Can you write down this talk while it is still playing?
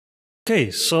Okay,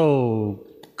 so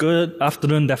good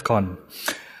afternoon, DEF CON.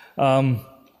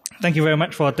 Thank you very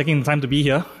much for taking the time to be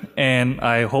here, and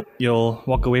I hope you'll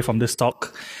walk away from this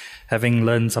talk having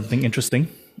learned something interesting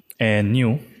and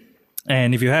new.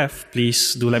 And if you have,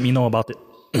 please do let me know about it.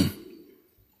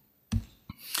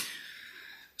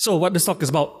 So what this talk is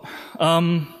about.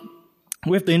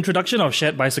 With the introduction of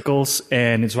shared bicycles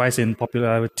and its rise in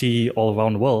popularity all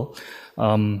around the world,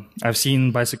 I've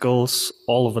seen bicycles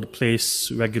all over the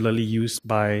place regularly used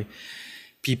by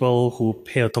people who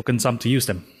pay a token sum to use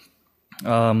them.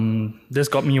 This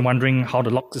got me wondering how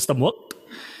the lock system worked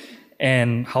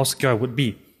and how secure it would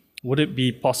be. Would it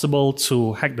be possible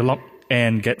to hack the lock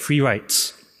and get free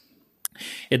rides?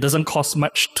 It doesn't cost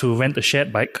much to rent a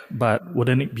shared bike, but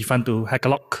wouldn't it be fun to hack a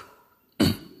lock?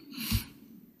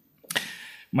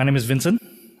 My name is Vincent.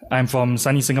 I'm from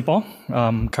sunny Singapore.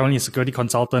 Currently a security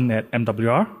consultant at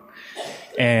MWR,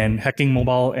 and hacking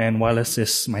mobile and wireless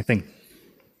is my thing.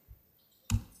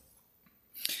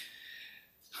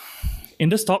 In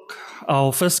this talk,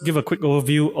 I'll first give a quick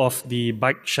overview of the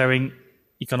bike sharing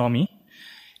economy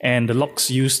and the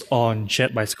locks used on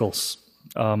shared bicycles.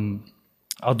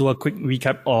 I'll do a quick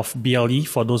recap of BLE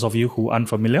for those of you who aren't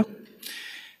familiar.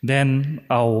 Then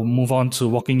I'll move on to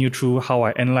walking you through how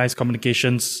I analyze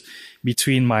communications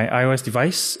between my iOS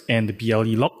device and the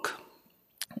BLE lock,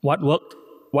 what worked,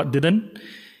 what didn't,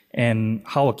 and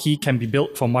how a key can be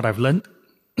built from what I've learned,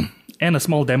 and a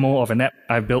small demo of an app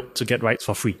I built to get rides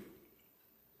for free.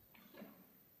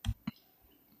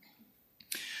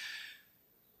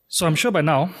 So I'm sure by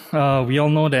now, we all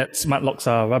know that smart locks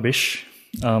are rubbish.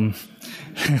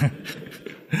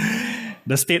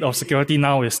 The state of security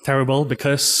now is terrible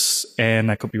because,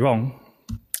 and I could be wrong,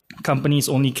 companies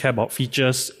only care about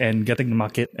features and getting the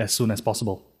market as soon as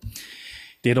possible.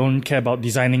 They don't care about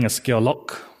designing a secure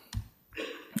lock,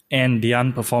 and they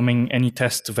aren't performing any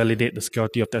tests to validate the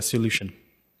security of their solution.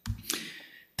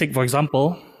 Take, for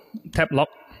example, TapLock,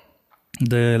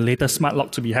 the latest smart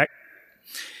lock to be hacked.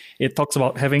 It talks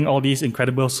about having all these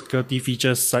incredible security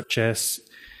features such as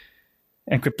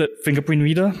encrypted fingerprint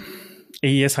reader,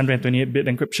 AES 128-bit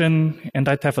encryption,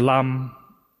 anti-theft alarm,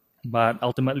 but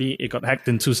ultimately it got hacked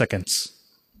in 2 seconds.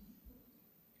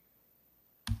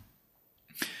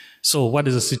 So what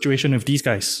is the situation with these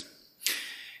guys?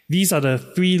 These are the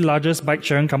 3 largest bike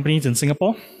sharing companies in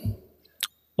Singapore,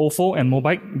 Ofo and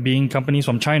Mobike being companies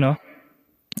from China,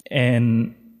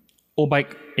 and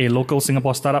Obike, a local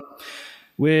Singapore startup,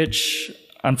 which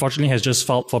unfortunately has just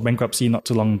filed for bankruptcy not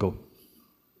too long ago.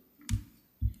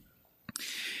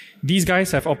 These guys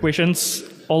have operations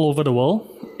all over the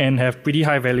world and have pretty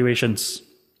high valuations.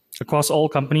 Across all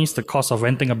companies, the cost of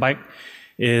renting a bike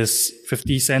is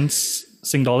 50 cents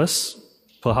Sing dollars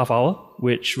per half hour,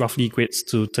 which roughly equates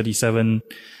to 37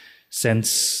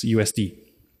 cents USD.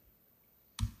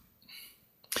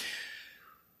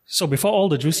 So before all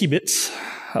the juicy bits,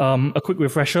 a quick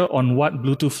refresher on what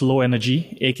Bluetooth Low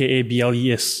Energy, aka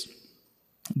BLE, is.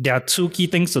 There are 2 key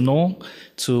things to know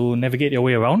to navigate your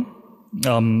way around.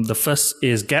 The first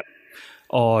is GAP,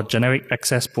 or Generic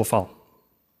Access Profile.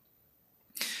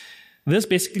 This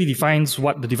basically defines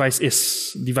what the device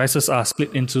is. Devices are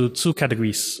split into 2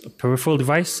 categories, a peripheral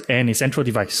device and a central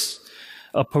device.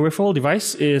 A peripheral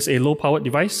device is a low-powered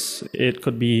device. It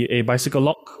could be a bicycle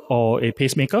lock or a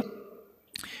pacemaker.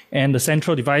 And the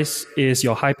central device is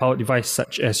your high-powered device,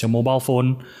 such as your mobile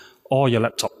phone or your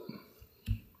laptop.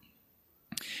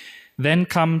 Then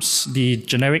comes the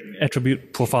Generic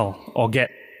Attribute Profile, or GAT.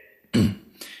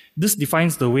 This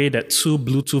defines the way that 2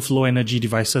 Bluetooth low-energy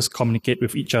devices communicate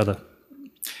with each other.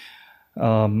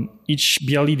 Each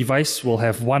BLE device will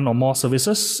have 1 or more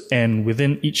services, and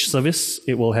within each service,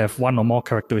 it will have 1 or more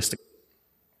characteristics.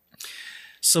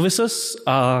 Services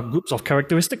are groups of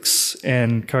characteristics,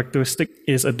 and characteristic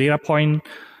is a data point,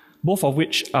 both of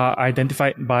which are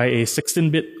identified by a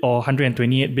 16-bit or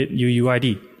 128-bit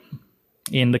UUID.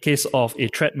 In the case of a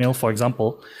treadmill, for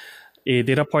example, a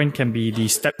data point can be the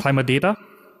step climber data,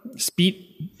 speed,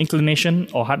 inclination,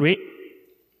 or heart rate.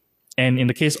 And in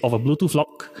the case of a Bluetooth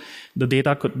lock, the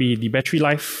data could be the battery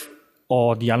life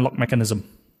or the unlock mechanism.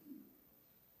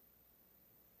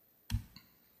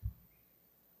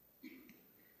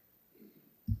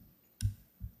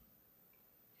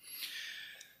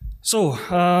 So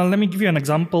let me give you an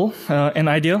example, an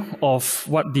idea of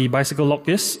what the bicycle lock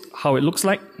is, how it looks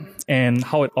like, and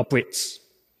how it operates.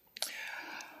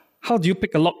 How do you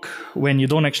pick a lock when you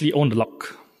don't actually own the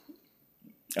lock?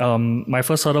 My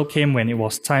first hurdle came when it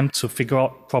was time to figure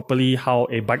out properly how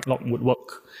a bike lock would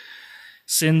work.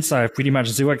 Since I have pretty much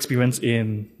 0 experience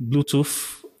in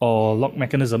Bluetooth or lock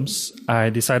mechanisms, I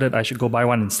decided I should go buy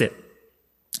one instead.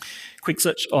 quick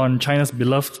search on China's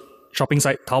beloved shopping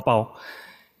site Taobao,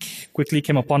 quickly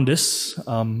came upon this.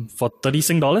 For 30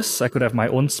 Sing dollars, I could have my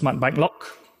own smart bike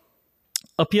lock.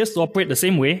 Appears to operate the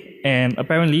same way, and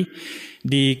apparently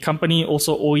the company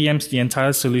also OEMs the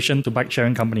entire solution to bike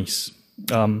sharing companies.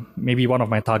 Maybe one of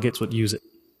my targets would use it.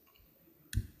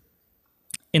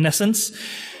 In essence,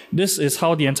 this is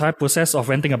how the entire process of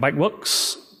renting a bike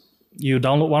works. You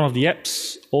download one of the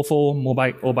apps, OFO,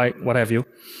 Mobike, Obike, what have you,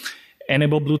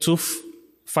 enable Bluetooth,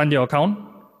 find your account,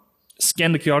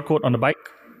 scan the QR code on the bike,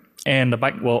 and the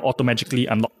bike will automatically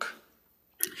unlock.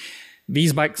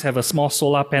 These bikes have a small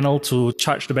solar panel to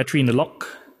charge the battery in the lock,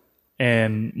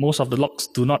 and most of the locks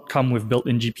do not come with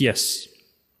built-in GPS.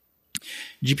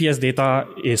 GPS data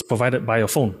is provided by your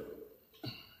phone.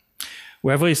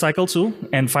 Wherever you cycle to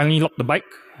and finally lock the bike,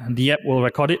 the app will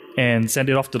record it and send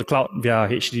it off to the cloud via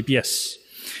HTTPS.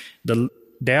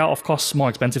 There are, of course, more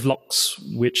expensive locks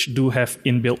which do have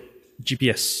inbuilt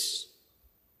GPS.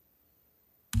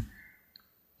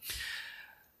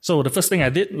 So the first thing I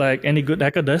did, like any good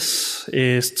hacker does,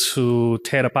 is to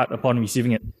tear it apart upon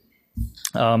receiving it.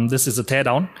 This is a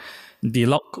teardown. The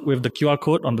lock with the QR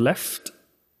code on the left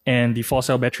and the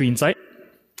 4-cell battery inside.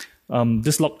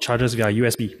 This lock charges via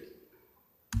USB.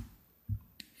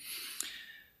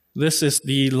 This is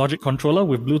the logic controller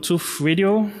with Bluetooth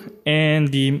radio and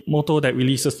the motor that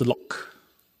releases the lock.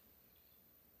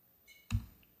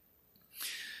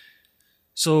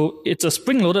 So it's a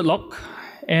spring-loaded lock,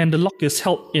 and the lock is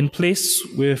held in place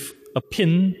with a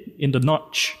pin in the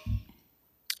notch.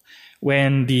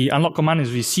 When the unlock command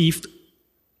is received,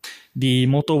 the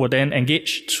motor will then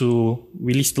engage to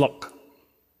release the lock.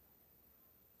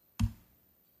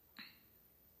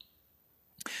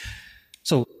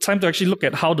 So, time to actually look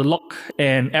at how the lock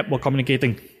and app were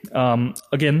communicating.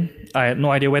 Again, I had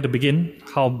no idea where to begin,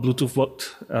 how Bluetooth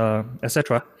worked,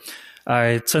 etc.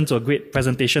 I turned to a great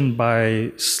presentation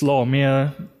by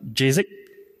Slawomir Jazik.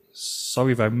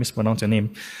 Sorry if I mispronounced your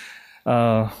name.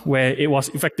 Where it was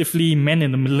effectively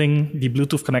man-in-the-middling the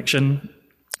Bluetooth connection,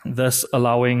 thus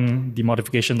allowing the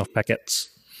modification of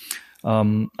packets.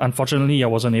 Unfortunately, I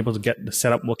wasn't able to get the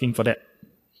setup working for that.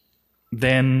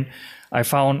 Then I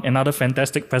found another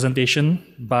fantastic presentation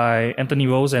by Anthony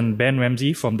Rose and Ben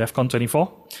Ramsey from DEF CON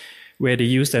 24, where they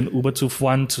used an Ubertooth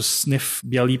 1 to sniff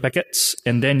BLE packets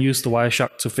and then used the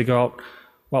Wireshark to figure out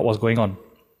what was going on.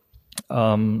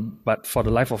 But for the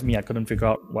life of me, I couldn't figure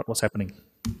out what was happening.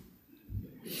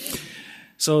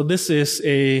 So this is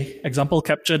an example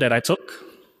capture that I took.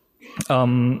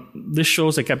 This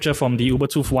shows a capture from the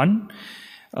Ubertooth 1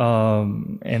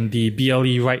 and the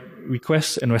BLE write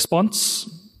request and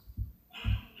response.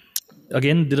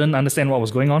 Again, didn't understand what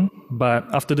was going on, but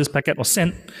after this packet was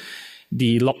sent,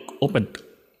 the lock opened.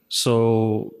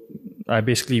 So I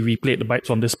basically replayed the bytes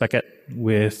from this packet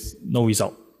with no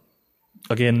result.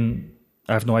 Again,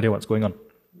 I have no idea what's going on.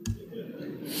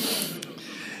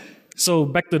 So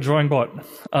back to the drawing board.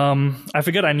 I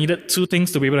figured I needed two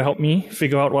things to be able to help me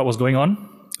figure out what was going on.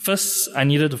 First, I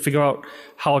needed to figure out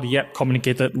how the app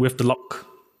communicated with the lock.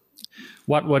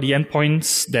 What were the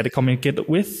endpoints that it communicated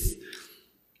with?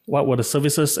 What were the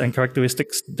services and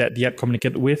characteristics that the app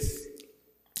communicated with?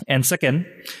 And second,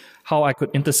 how I could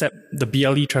intercept the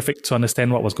BLE traffic to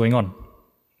understand what was going on.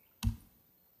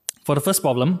 For the first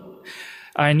problem,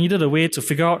 I needed a way to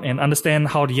figure out and understand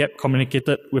how the app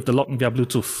communicated with the lock via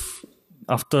Bluetooth.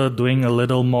 After doing a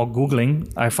little more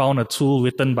Googling, I found a tool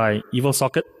written by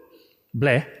EvilSocket,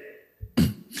 BLE.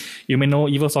 You may know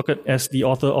EvilSocket as the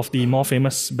author of the more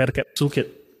famous BetterCat toolkit.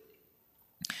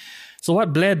 So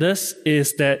what BLE does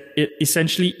is that it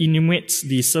essentially enumerates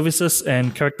the services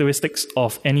and characteristics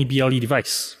of any BLE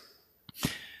device.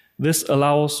 This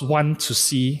allows one to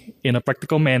see in a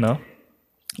practical manner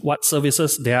what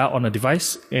services there are on a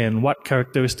device and what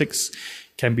characteristics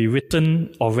can be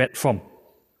written or read from.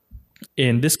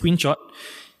 In this screenshot,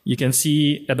 you can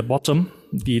see at the bottom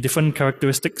the different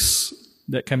characteristics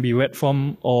that can be read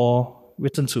from or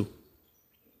written to.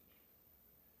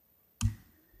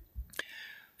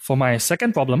 For my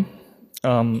second problem,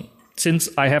 since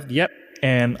I have the app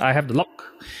and I have the lock,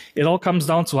 it all comes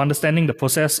down to understanding the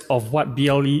process of what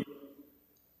BLE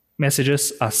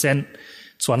messages are sent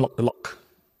to unlock the lock.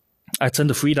 I turned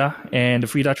to Frida and the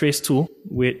Frida Trace tool,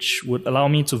 which would allow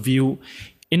me to view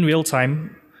in real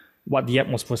time what the app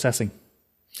was processing.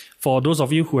 For those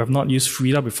of you who have not used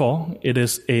Frida before, it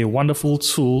is a wonderful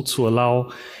tool to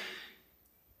allow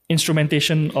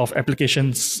instrumentation of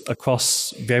applications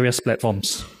across various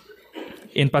platforms.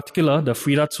 In particular, the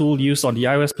Frida tool used on the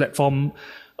iOS platform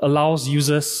allows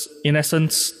users, in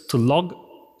essence, to log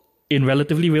in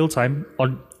relatively real time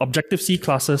on Objective-C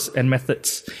classes and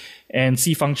methods and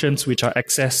C functions which are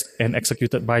accessed and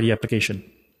executed by the application.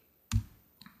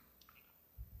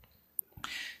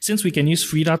 Since we can use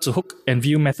Frida to hook and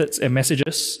view methods and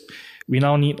messages, we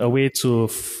now need a way to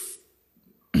find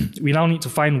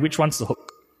which ones to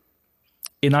hook.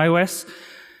 In iOS,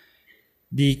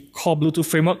 the core Bluetooth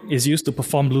framework is used to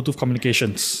perform Bluetooth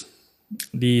communications.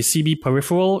 The CB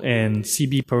peripheral and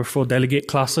CB peripheral delegate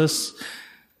classes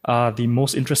are the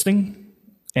most interesting,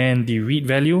 and the read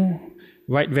value,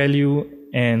 write value,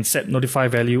 and set notify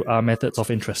value are methods of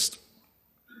interest.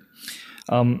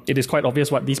 It is quite obvious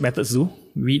what these methods do.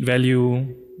 Read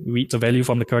value reads a value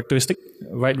from the characteristic.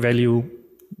 Write value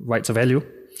writes a value.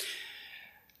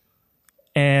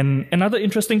 And another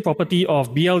interesting property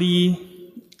of BLE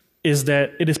is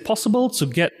that it is possible to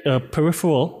get a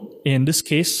peripheral, in this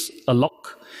case a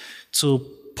lock, to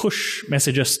push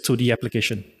messages to the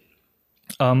application.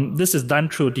 This is done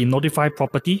through the notify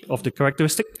property of the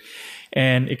characteristic,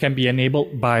 and it can be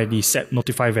enabled by the set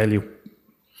notify value.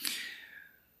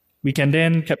 We can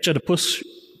then capture the push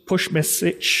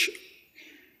message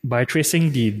by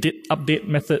tracing the did update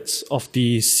methods of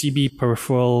the CB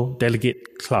peripheral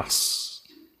delegate class.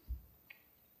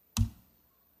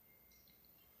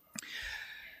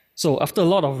 So after a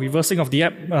lot of reversing of the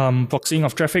app, proxying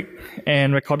of traffic,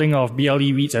 and recording of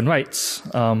BLE reads and writes,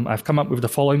 I've come up with the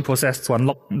following process to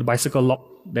unlock the bicycle lock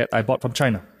that I bought from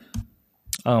China.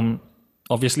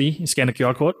 Obviously, scan the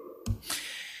QR code.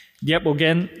 The app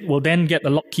will then get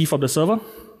the lock key from the server.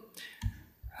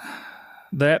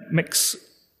 The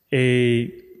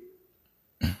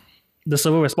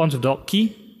server responds with the lock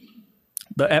key.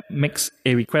 The app makes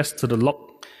a request to the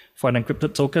lock for an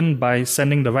encrypted token by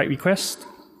sending the write request.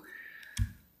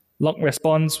 Lock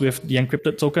responds with the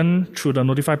encrypted token through the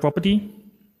notify property.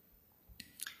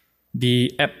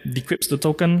 The app decrypts the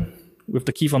token with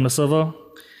the key from the server,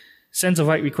 sends a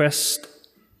write request,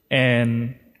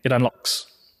 and it unlocks.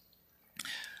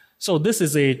 So this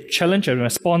is a challenge and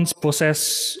response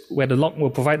process where the lock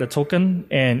will provide the token,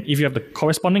 and if you have the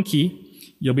corresponding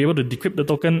key, you'll be able to decrypt the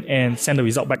token and send the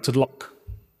result back to the lock.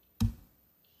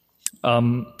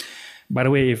 By the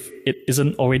way, if it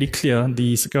isn't already clear,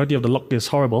 the security of the lock is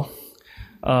horrible.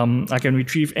 I can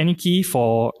retrieve any key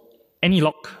for any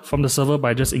lock from the server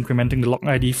by just incrementing the lock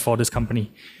ID for this company.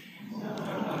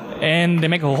 And they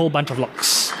make a whole bunch of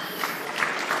locks.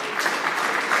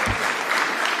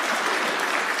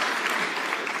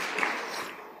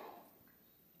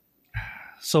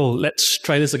 So let's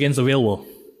try this against the real world.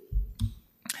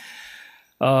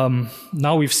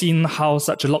 Now we've seen how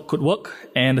such a lock could work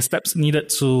and the steps needed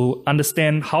to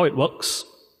understand how it works,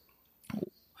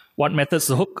 what methods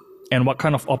to hook, and what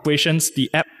kind of operations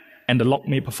the app and the lock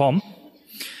may perform.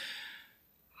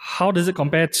 How does it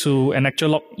compare to an actual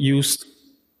lock used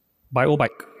by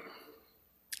O-Bike?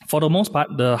 For the most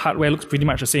part, the hardware looks pretty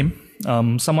much the same.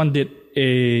 Someone did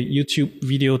a YouTube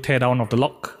video teardown of the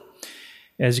lock.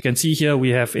 As you can see here, we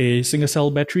have a single cell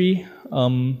battery,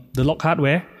 the lock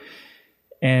hardware,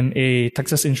 and a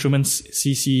Texas Instruments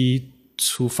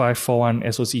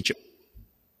CC2541 SoC chip.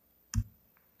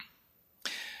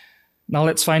 Now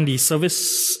let's find the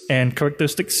service and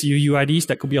characteristics UUIDs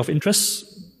that could be of interest.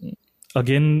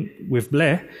 Again, with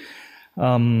Blair,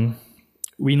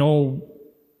 we know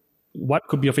what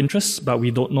could be of interest, but we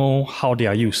don't know how they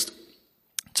are used.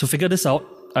 To figure this out,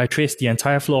 I traced the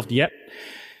entire flow of the app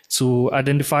to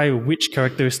identify which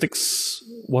characteristics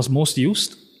was most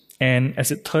used, and as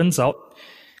it turns out,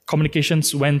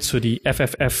 communications went to the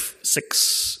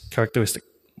FFF6 characteristic.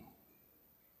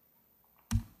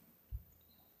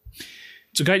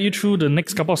 To guide you through the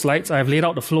next couple of slides, I've laid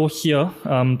out the flow here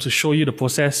to show you the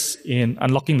process in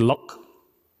unlocking the lock.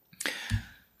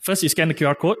 First, you scan the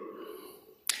QR code.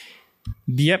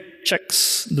 The app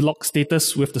checks the lock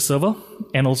status with the server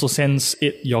and also sends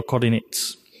it your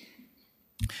coordinates.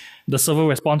 The server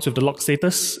responds with the lock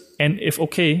status, and if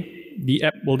okay, the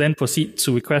app will then proceed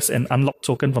to request an unlock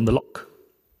token from the lock.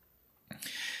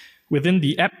 Within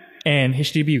the app and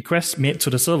HTTP request made to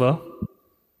the server,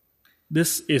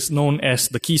 this is known as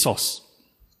the key source.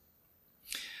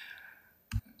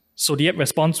 So the app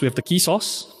responds with the key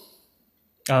source.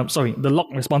 The lock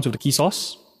responds with the key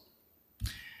source.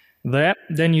 The app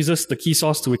then uses the key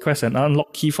source to request an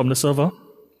unlock key from the server.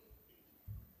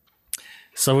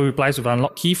 Server replies with an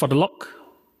unlock key for the lock,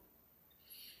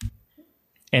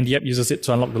 and the app uses it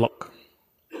to unlock the lock.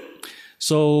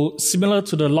 So similar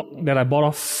to the lock that I bought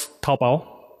off Taobao,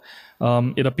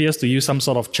 it appears to use some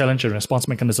sort of challenge and response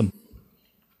mechanism.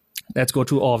 Let's go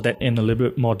through all of that in a little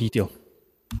bit more detail.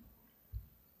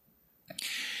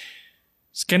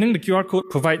 Scanning the QR code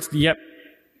provides the app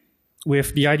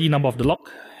with the ID number of the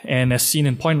lock And as seen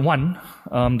in point 1,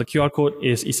 the QR code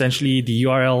is essentially the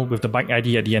URL with the bike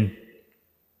ID at the end.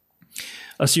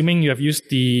 Assuming you have used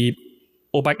the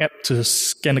obike app to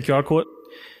scan the QR code,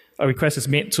 a request is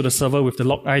made to the server with the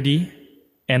log ID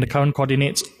and the current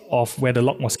coordinates of where the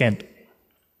log was scanned.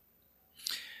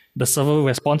 The server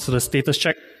responds to the status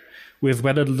check with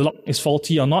whether the log is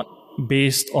faulty or not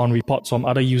based on reports from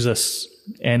other users.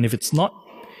 And if it's not,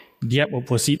 the app will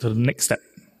proceed to the next step.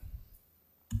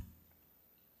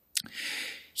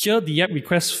 Here, the app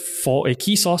requests for a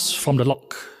key source from the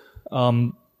log.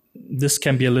 This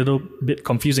can be a little bit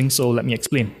confusing, so let me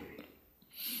explain.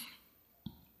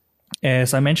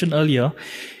 As I mentioned earlier,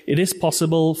 it is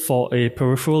possible for a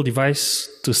peripheral device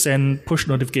to send push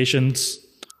notifications,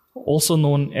 also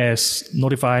known as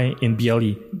notify in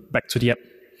BLE, back to the app.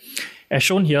 As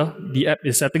shown here, the app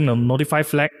is setting the notify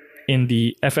flag in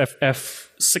the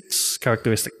FFF6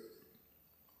 characteristic.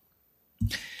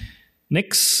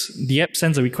 Next, the app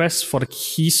sends a request for the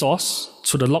key source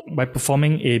to the log by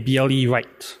performing a BLE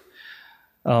write.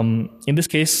 In this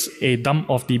case, a dump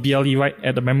of the BLE write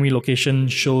at the memory location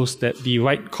shows that the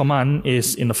write command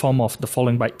is in the form of the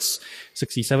following bytes: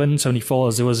 67,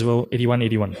 74, 00, 81,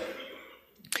 81.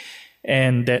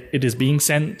 And that it is being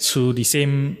sent to the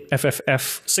same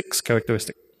FFF6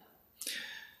 characteristic.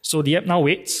 So the app now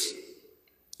waits.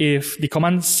 If the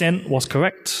command sent was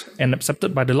correct and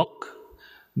accepted by the log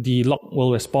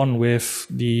will respond with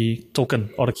the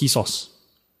token or the key source.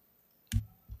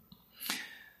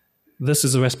 This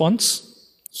is the response.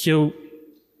 Here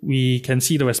we can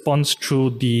see the response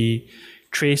through the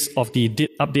trace of the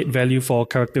did update value for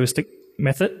characteristic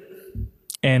method.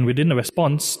 And within the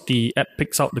response, the app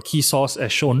picks out the key source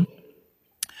as shown.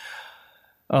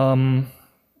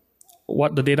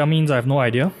 What the data means, I have no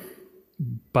idea.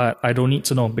 But I don't need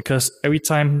to know, because every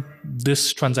time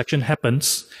this transaction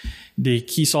happens, the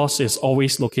key source is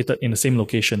always located in the same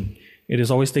location. It is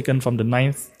always taken from the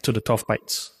 9th to the 12th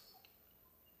bytes.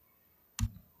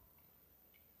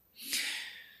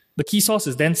 The key source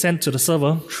is then sent to the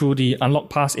server through the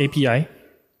unlock pass API,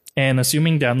 and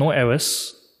assuming there are no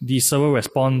errors, the server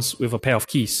responds with a pair of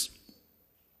keys.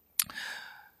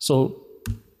 So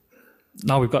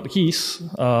now we've got the keys.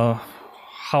 How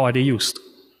are they used?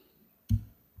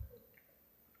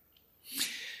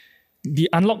 The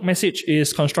unlock message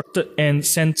is constructed and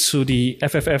sent to the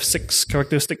FFF6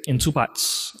 characteristic in two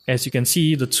parts. As you can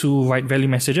see, the two write value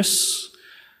messages,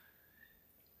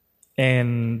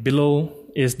 and below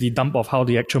is the dump of how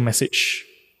the actual message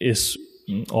is,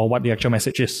 or what the actual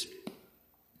message is.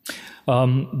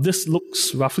 This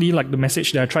looks roughly like the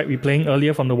message that I tried replaying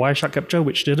earlier from the Wireshark capture,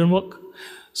 which didn't work.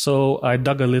 So I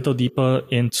dug a little deeper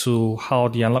into how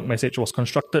the unlock message was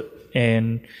constructed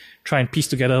and try and piece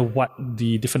together what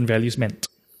the different values meant.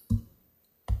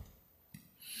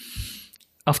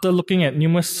 After looking at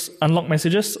numerous unlock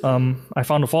messages, I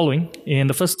found the following. In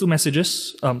the first two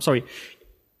messages,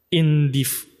 in the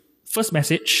first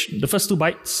message, the first 2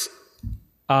 bytes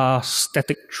are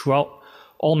static throughout.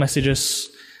 All messages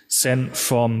sent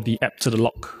from the app to the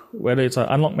log. Whether it's an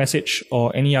unlock message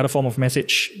or any other form of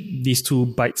message, these 2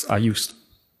 bytes are used.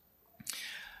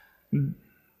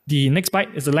 The next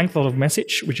byte is the length of the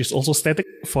message, which is also static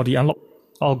for the unlock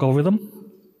algorithm.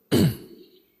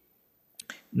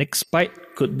 Next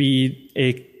byte could be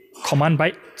a command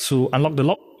byte to unlock the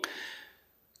log,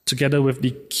 together with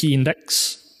the key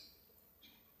index.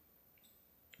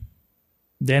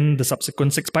 Then the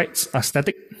subsequent 6 bytes are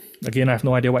static. Again, I have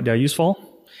no idea what they are used for.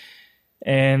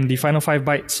 And the final 5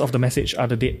 bytes of the message are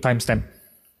the date timestamp.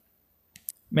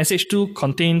 Message 2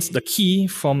 contains the key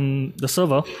from the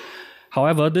server.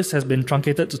 However, this has been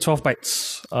truncated to 12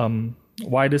 bytes.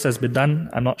 Why this has been done,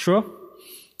 I'm not sure.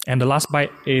 And the last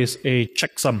byte is a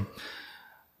checksum.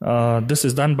 This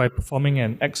is done by performing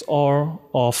an XOR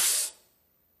of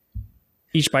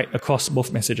each byte across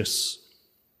both messages.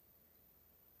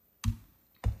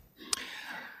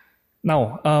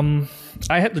 Now,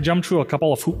 I had to jump through a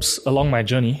couple of hoops along my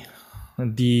journey.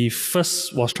 The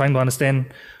first was trying to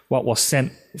understand what was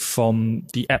sent from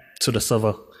the app to the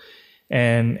server.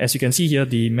 And as you can see here,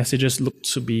 the messages look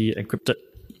to be encrypted.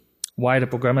 Why the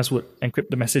programmers would encrypt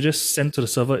the messages sent to the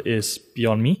server is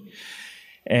beyond me.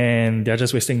 And they're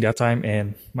just wasting their time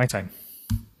and my time.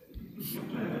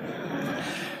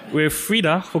 With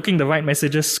Frida, hooking the right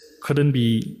messages couldn't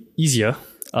be easier.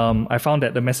 I found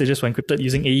that the messages were encrypted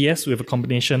using AES with a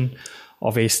combination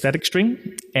of a static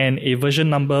string and a version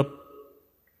number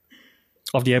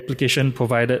of the application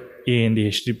provided in the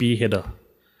HTTP header,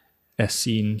 as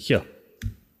seen here.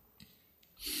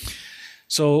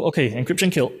 So, okay,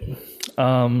 encryption killed.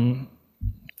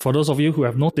 For those of you who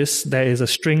have noticed, there is a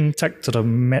string tagged to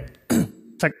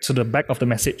tagged to the back of the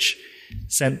message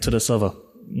sent to the server.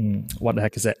 What the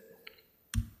heck is that?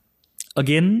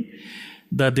 Again,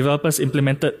 the developers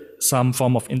implemented some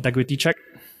form of integrity check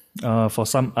for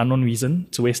some unknown reason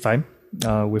to waste time.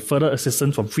 With further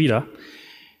assistance from Frida,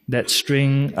 that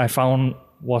string I found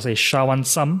was a SHA-1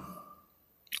 sum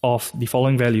of the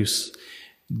following values: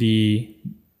 the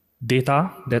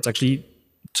data that's actually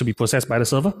to be processed by the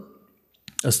server,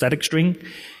 a static string,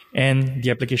 and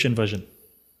the application version.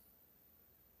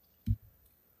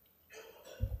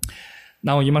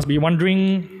 Now you must be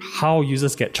wondering how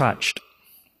users get charged.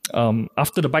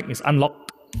 After the bike is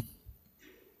unlocked,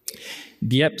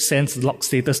 the app sends the lock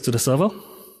status to the server,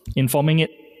 informing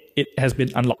it has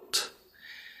been unlocked,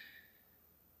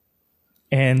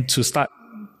 and to start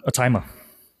a timer.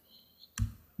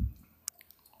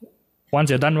 Once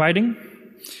you're done riding,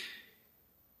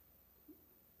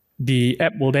 the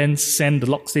app will then send the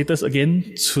lock status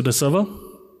again to the server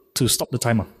to stop the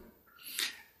timer.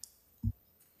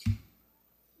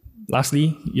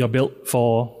 Lastly, you're billed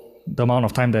for the amount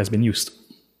of time that has been used.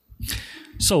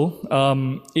 So,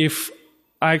 if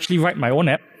I actually write my own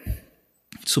app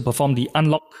to perform the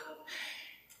unlock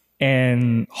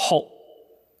and halt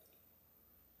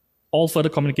all further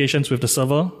communications with the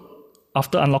server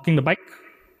after unlocking the bike,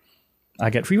 I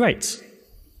get free rides.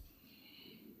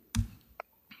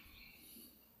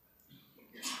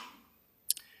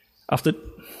 After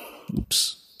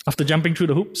jumping through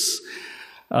the hoops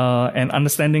and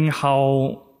understanding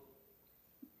how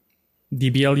the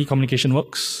BLE communication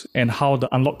works and how the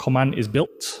unlock command is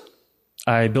built,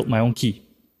 I built my own key.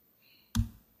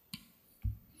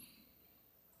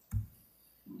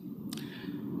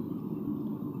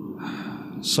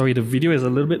 Sorry, the video is a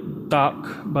little bit dark,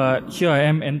 but here I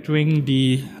am entering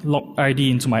the lock ID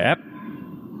into my app,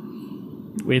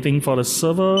 waiting for the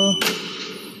server.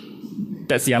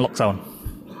 That's the unlock sound.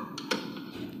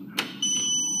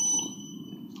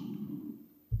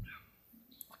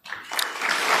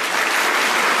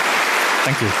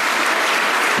 Thank you.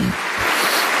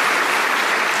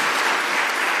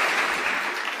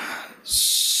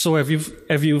 So if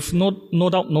you've no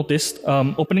doubt noticed,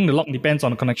 opening the lock depends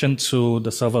on the connection to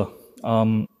the server.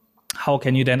 How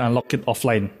can you then unlock it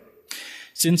offline?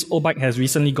 Since O-Bike has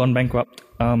recently gone bankrupt,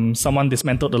 someone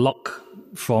dismantled the lock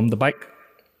from the bike,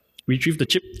 retrieved the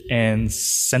chip, and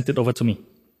sent it over to me.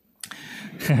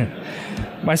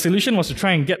 My solution was to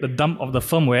try and get the dump of the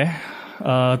firmware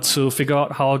to figure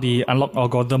out how the unlock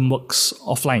algorithm works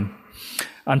offline.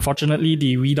 Unfortunately,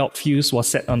 the readout fuse was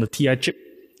set on the TI chip,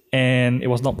 and it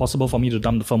was not possible for me to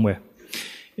dump the firmware.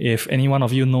 If any one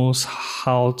of you knows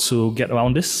how to get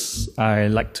around this, I'd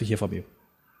like to hear from you.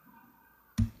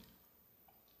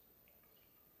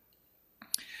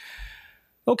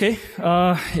 Okay,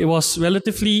 it was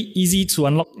relatively easy to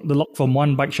unlock the lock from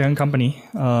one bike sharing company.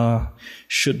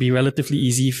 Should be relatively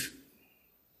easy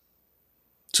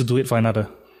to do it for another.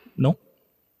 No?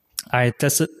 I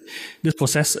tested this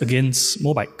process against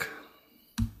Mobike.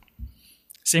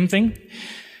 Same thing.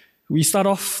 We start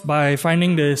off by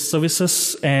finding the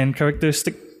services and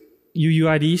characteristic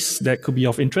UUIDs that could be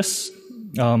of interest.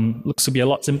 Looks to be a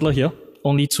lot simpler here.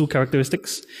 Only 2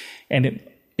 characteristics, and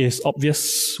it is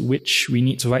obvious which we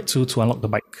need to write to unlock the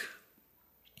bike.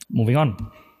 Moving on.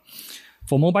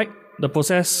 For Mobike, the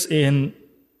process in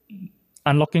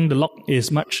unlocking the lock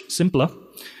is much simpler.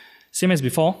 Same as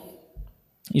before.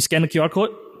 You scan the QR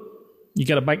code, you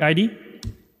get a bike ID.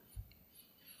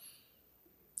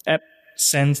 App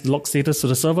sends the lock status to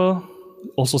the server,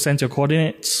 also sends your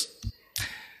coordinates.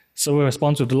 Server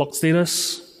responds with the lock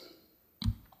status.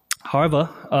 However,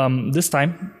 this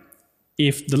time,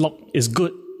 if the lock is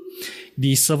good,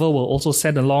 the server will also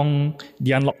send along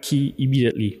the unlock key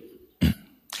immediately.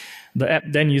 The app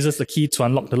then uses the key to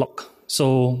unlock the lock.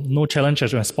 So no challenge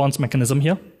as a response mechanism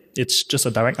here. It's just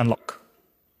a direct unlock.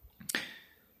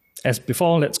 As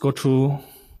before, let's go through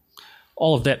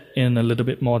all of that in a little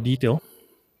bit more detail.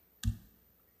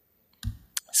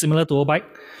 Similar to O-Bike,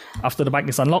 after the bike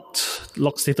is unlocked,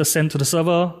 lock status sent to the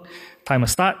server, timer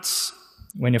starts.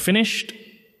 When you're finished,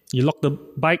 you lock the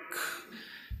bike,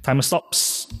 timer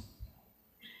stops,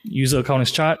 user account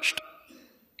is charged.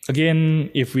 Again,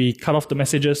 if we cut off the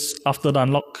messages after the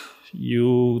unlock,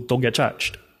 you don't get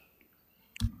charged.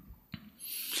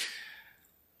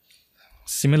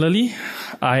 Similarly,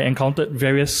 I encountered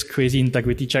various crazy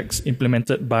integrity checks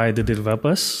implemented by the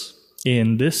developers.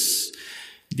 In this,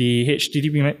 the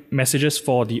HTTP messages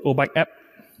for the O-Bike app,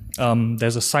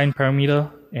 there's a sign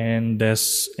parameter and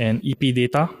there's an EP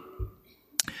data.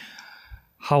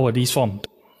 How are these formed?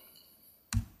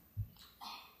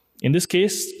 In this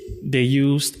case, they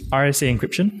used RSA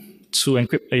encryption to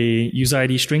encrypt a user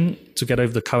ID string together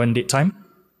with the current date time.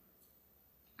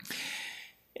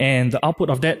 And the output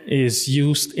of that is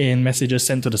used in messages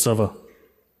sent to the server.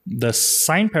 The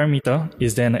sign parameter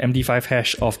is then an MD5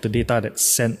 hash of the data that's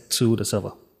sent to the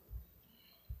server.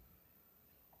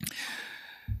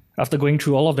 After going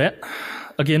through all of that,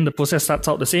 again, the process starts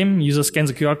out the same. User scans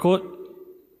a QR code.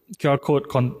 QR code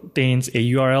contains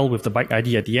a URL with the byte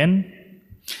ID at the end.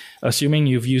 Assuming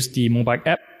you've used the mobile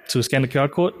app to scan the QR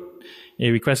code,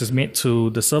 a request is made to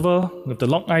the server with the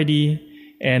log ID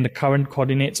and the current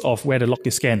coordinates of where the log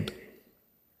is scanned.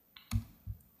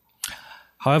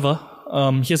 However,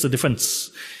 here's the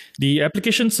difference. The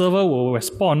application server will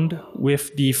respond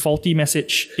with the faulty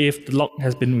message if the log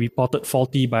has been reported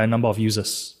faulty by a number of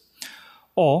users.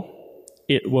 Or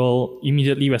it will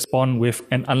immediately respond with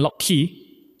an unlock key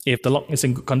if the log is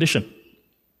in good condition.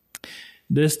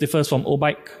 This differs from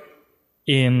OBike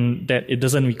in that it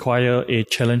doesn't require a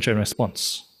challenge and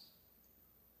response.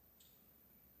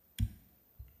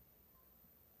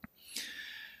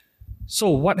 So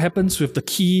what happens with the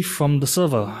key from the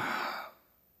server?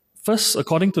 First,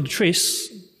 according to the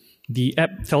trace, the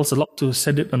app tells the log to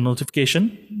send it a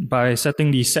notification by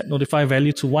setting the set notify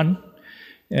value to 1,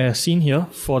 as seen here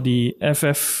for the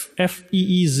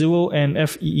FEE0 and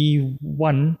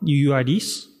FEE1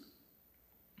 UUIDs.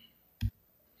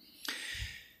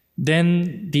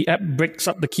 Then the app breaks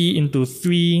up the key into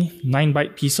 3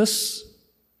 9-byte pieces,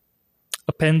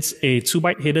 appends a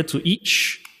 2-byte header to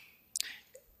each,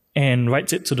 and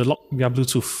writes it to the log via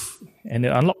Bluetooth, and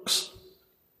it unlocks.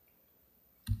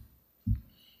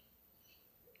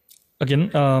 Again,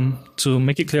 to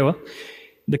make it clearer,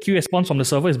 the key response from the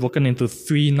server is broken into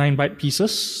 3 9-byte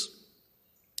pieces,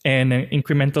 and an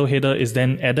incremental header is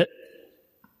then added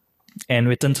and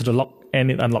written to the log,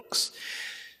 and it unlocks.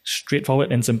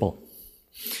 Straightforward and simple.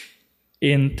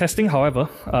 In testing, however,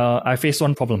 I faced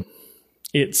one problem.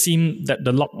 It seemed that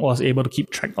the log was able to keep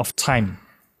track of time,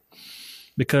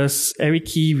 because every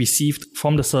key received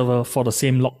from the server for the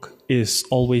same log is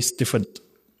always different.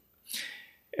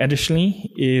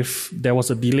 Additionally, if there was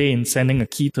a delay in sending a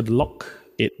key to the log,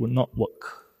 it would not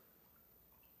work.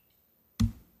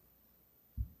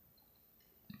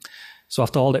 So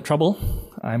after all that trouble,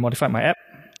 I modified my app,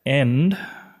 and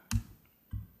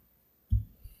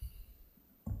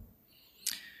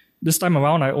this time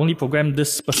around, I only programmed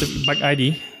this specific byte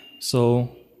ID,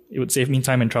 so it would save me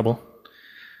time and trouble.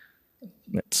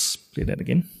 Let's play that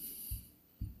again.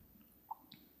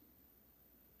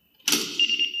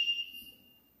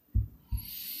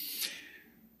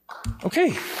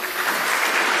 Okay.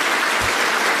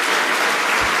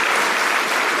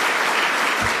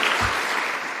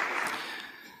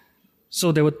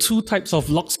 So there were 2 types of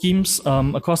log schemes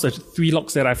across the 3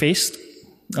 logs that I faced.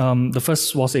 The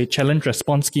first was a challenge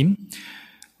response scheme,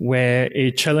 where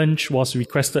a challenge was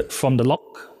requested from the log.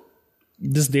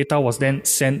 This data was then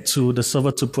sent to the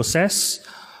server to process,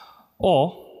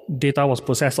 or data was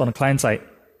processed on the client side.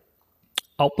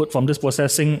 Output from this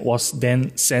processing was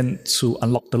then sent to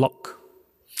unlock the log.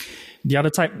 The other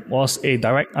type was a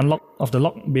direct unlock of the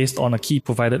log based on a key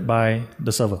provided by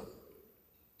the server.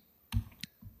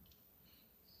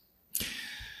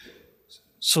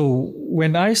 So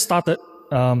when I started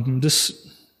this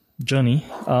journey,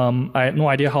 I had no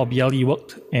idea how BLE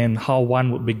worked and how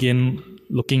one would begin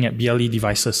looking at BLE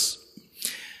devices.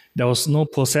 There was no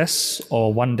process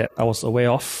or one that I was aware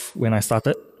of when I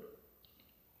started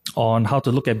on how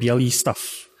to look at BLE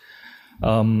stuff.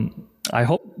 I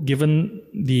hope, given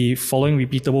the following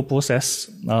repeatable process,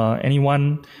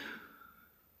 anyone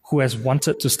who has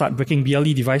wanted to start breaking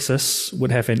BLE devices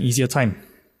would have an easier time.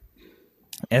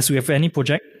 As with any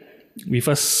project, we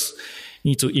first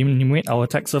need to enumerate our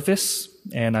attack surface,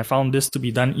 and I found this to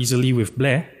be done easily with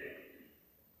BLE.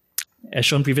 As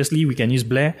shown previously, we can use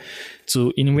BLE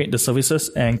to enumerate the services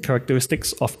and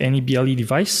characteristics of any BLE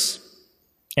device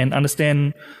and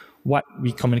understand what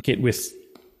we communicate with.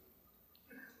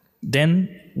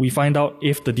 Then we find out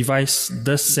if the device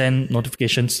does send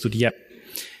notifications to the app,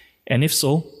 and if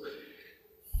so,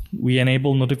 we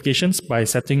enable notifications by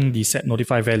setting the set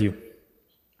notify value.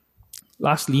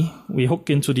 Lastly, we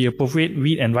hook into the appropriate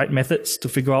read and write methods to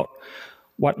figure out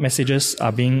what messages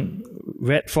are being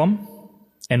read from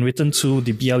and written to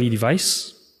the BLE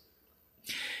device.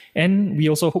 And we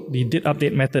also hook the did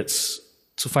update methods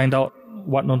to find out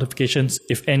what notifications,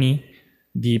 if any,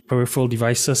 the peripheral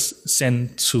devices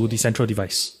send to the central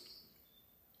device.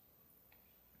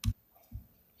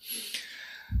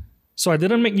 So I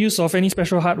didn't make use of any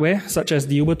special hardware, such as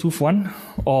the Ubertooth one,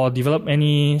 or develop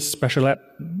any special app,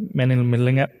 manual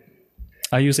middling app.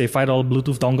 I use a $5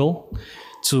 Bluetooth dongle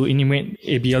To enumerate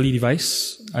a BLE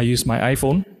device, I use my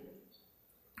iPhone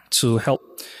to help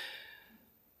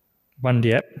run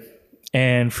the app,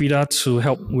 and Frida to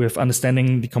help with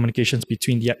understanding the communications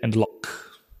between the app and the lock.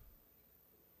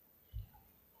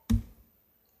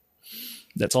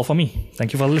 That's all for me.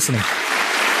 Thank you for listening.